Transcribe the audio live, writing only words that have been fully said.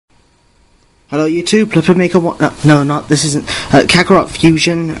Hello YouTube, Flipper Maker no, not, this isn't, Kakarot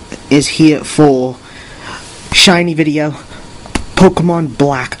Fusion is here for shiny video, Pokemon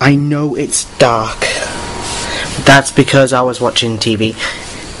Black. I know it's dark, but that's because I was watching TV,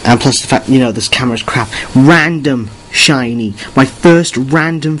 and plus the fact, you know, this camera's crap. Random shiny, my first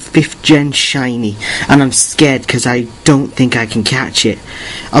random 5th gen shiny, and I'm scared because I don't think I can catch it.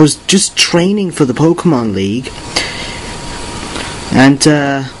 I was just training for the Pokemon League, and,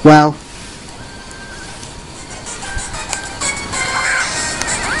 well,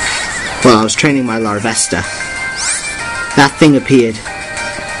 I was training my Larvesta. That thing appeared.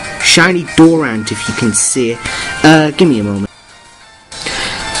 Shiny Durant, if you can see it. Give me a moment.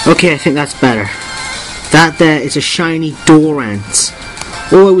 Okay, I think that's better. That there is a shiny Durant.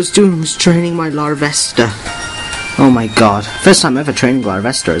 All I was doing was training my Larvesta. Oh my god. First time ever training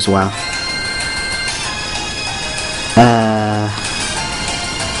Larvesta as well.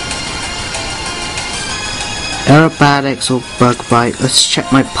 Aerobatics or Bug Bite. Let's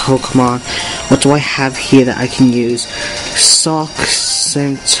check my Pokemon. What do I have here that I can use? Socks,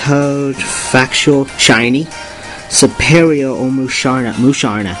 Toad, Factual, Shiny, Superior or Musharna.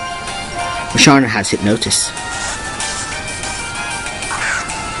 Musharna has Hypnotis.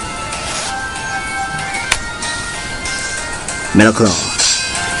 Metal Claw.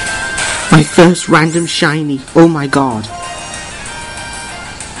 My first random shiny. Oh my god.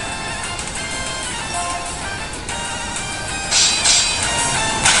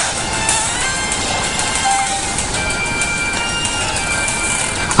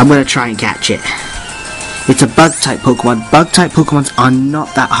 I'm gonna try and catch it. It's a bug-type Pokemon. Bug-type Pokemons are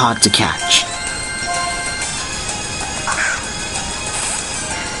not that hard to catch.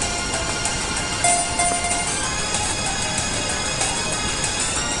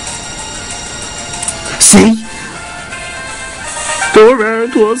 See?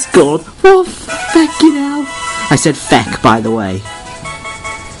 Durant was gone. Oh, feck you now. I said feck, by the way.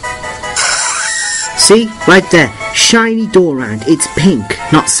 See? Right there. Shiny Durant. It's pink,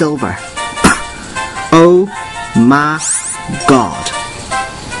 not silver. Oh my god.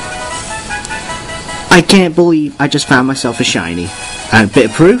 I can't believe I just found myself a shiny. And a bit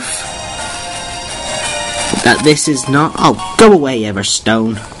of proof that this is not... Oh, go away,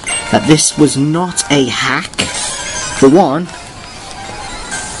 Everstone. That this was not a hack. For one,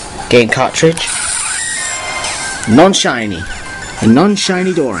 game cartridge, non-shiny. A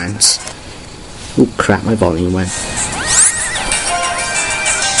non-shiny Durant. Oh crap, my volume went.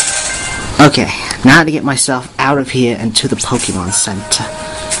 Okay, now to get myself out of here and to the Pokemon Center.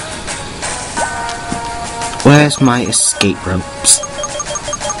 Where's my escape ropes?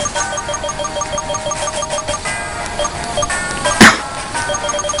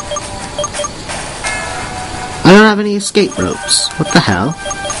 I don't have any escape ropes. What the hell?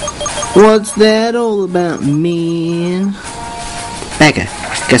 What's that all about, man? Beggar.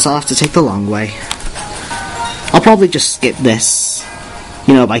 Guess I'll have to take the long way. I'll probably just skip this,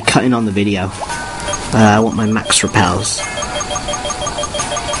 you know, by cutting on the video. I want my max repels.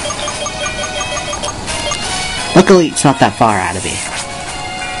 Luckily, it's not that far out of here.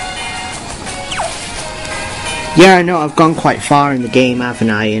 Yeah, I know I've gone quite far in the game, haven't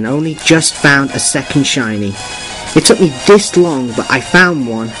I? And only just found a second shiny. It took me this long, but I found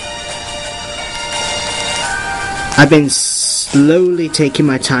one. I've been slowly taking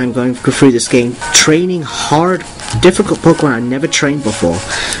my time going through this game, training hard, difficult Pokemon I've never trained before,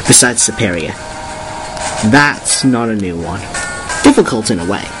 besides Superior. That's not a new one. Difficult in a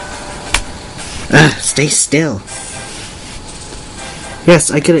way. Stay still. Yes,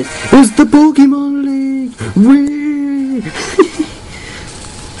 I get it. It's the Pokemon League! Whee!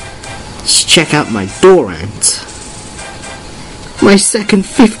 Let's check out my Durant. My second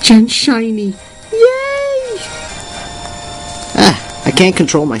 5th gen shiny. I can't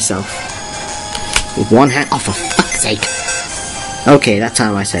control myself. With one hand. Oh, for fuck's sake. Okay, that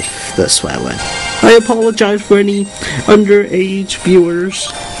time I said the swear word. I apologize for any underage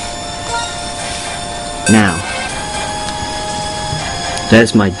viewers. Now,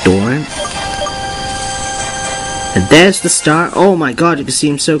 there's my Durant. And there's the star. Oh my god, you can see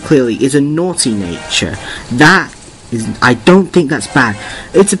him so clearly. It's a naughty nature. That is, I don't think that's bad.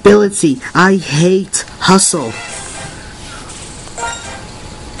 Its ability, I hate hustle.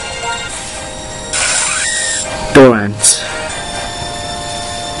 Durant.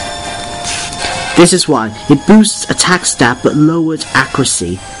 This is why. It boosts attack stat but lowers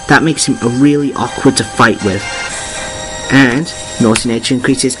accuracy. That makes him really awkward to fight with. And Naughty Nature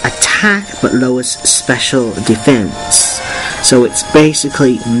increases attack but lowers special defense. So it's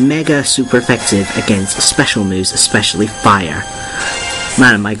basically mega super effective against special moves, especially fire.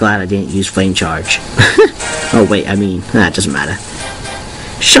 Man, am I glad I didn't use flame charge. Oh wait, I mean, that doesn't matter.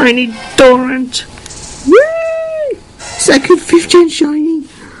 Shiny Durant! Woo! Second 5th gen shiny!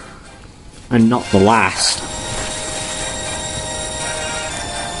 And not the last.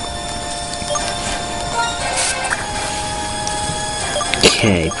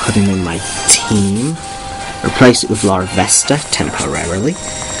 Okay, put him in my team. Replace it with Larvesta temporarily.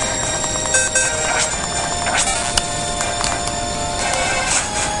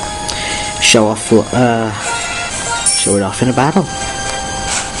 Show it off in a battle.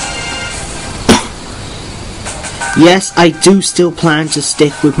 Yes, I do still plan to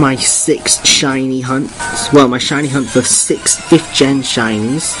stick with my 6 shiny hunts. Well, my shiny hunt for 6 5th gen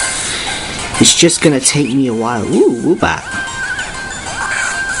shinies. It's just gonna take me a while. Ooh, Woobat.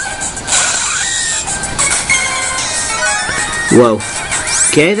 Whoa.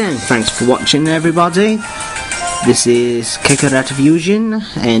 Okay then, thanks for watching everybody. This is Kakarot Fusion,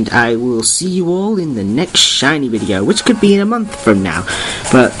 and I will see you all in the next shiny video, which could be in a month from now.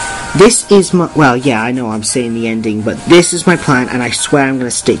 But this is my, well, yeah, I know I'm saying the ending, but this is my plan, and I swear I'm going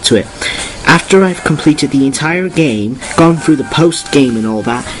to stick to it. After I've completed the entire game, gone through the post-game and all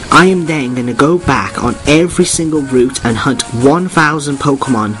that, I am then going to go back on every single route and hunt 1,000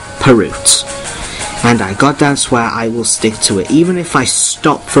 Pokemon per route. And I goddamn swear I will stick to it, even if I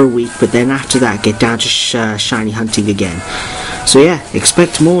stop for a week, but then after that get down to shiny hunting again. So yeah,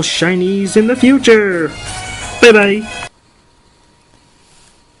 expect more shinies in the future! Bye bye!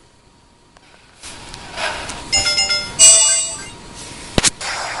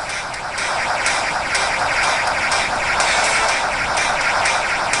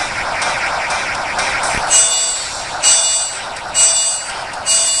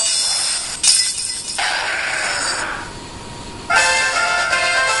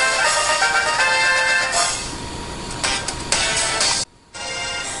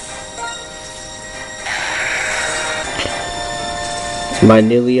 My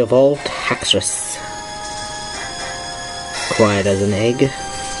newly evolved Haxorus. Quiet as an egg.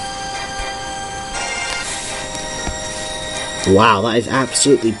 Wow, that is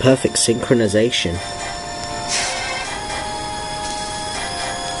absolutely perfect synchronization.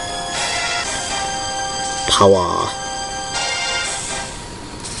 Power.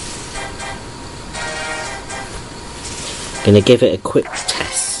 Gonna give it a quick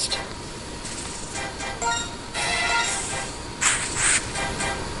test.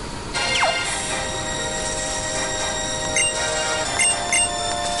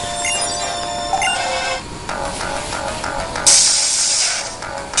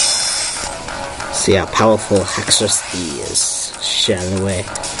 See how powerful Haxorus is. Shell away.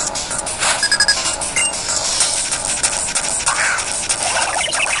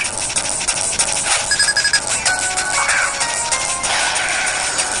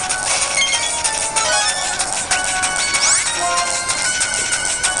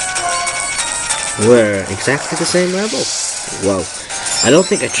 We're exactly the same level. Whoa. I don't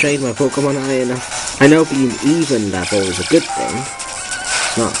think I trained my Pokemon high enough. I know being even level is a good thing.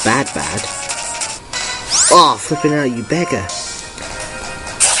 It's not bad. Oh, flipping out, you beggar.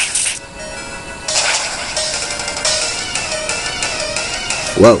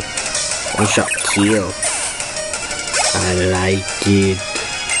 Whoa. One shot kill. I like it.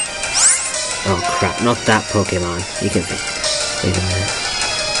 Oh crap, not that Pokemon. You can think. Wait a minute.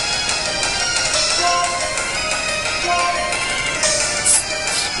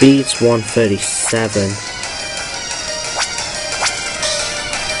 Speed's 137.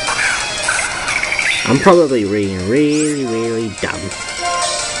 I'm probably being really dumb.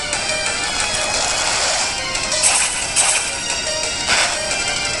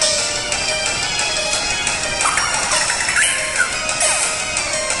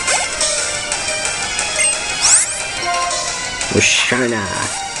 Musharna.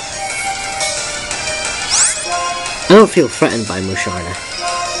 I don't feel threatened by Musharna.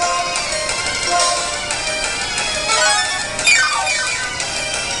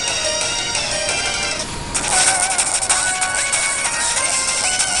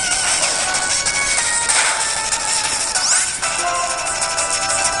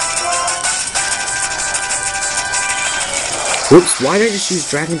 Whoops, why did I just use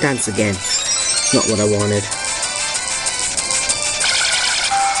Dragon Dance again? It's not what I wanted.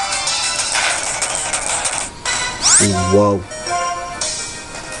 Whoa.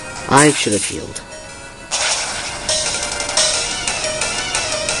 I should have healed.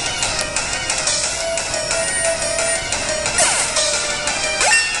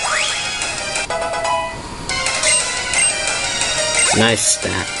 Nice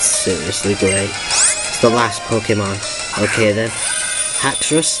stats, seriously great. It's the last Pokemon. Okay then.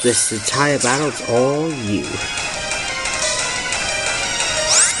 Haxorus, this entire battle's all you.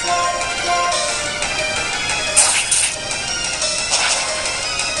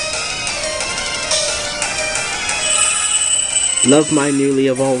 Love my newly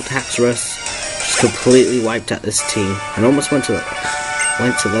evolved Haxorus. Just completely wiped out this team and almost went to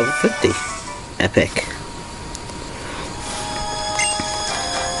level 50. Epic.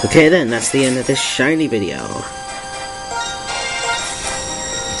 Okay then, that's the end of this shiny video.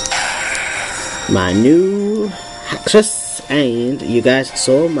 My new Haxorus, and you guys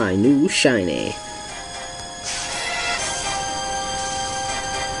saw my new shiny.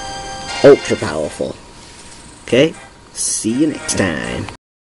 Ultra powerful. Okay? See you next time.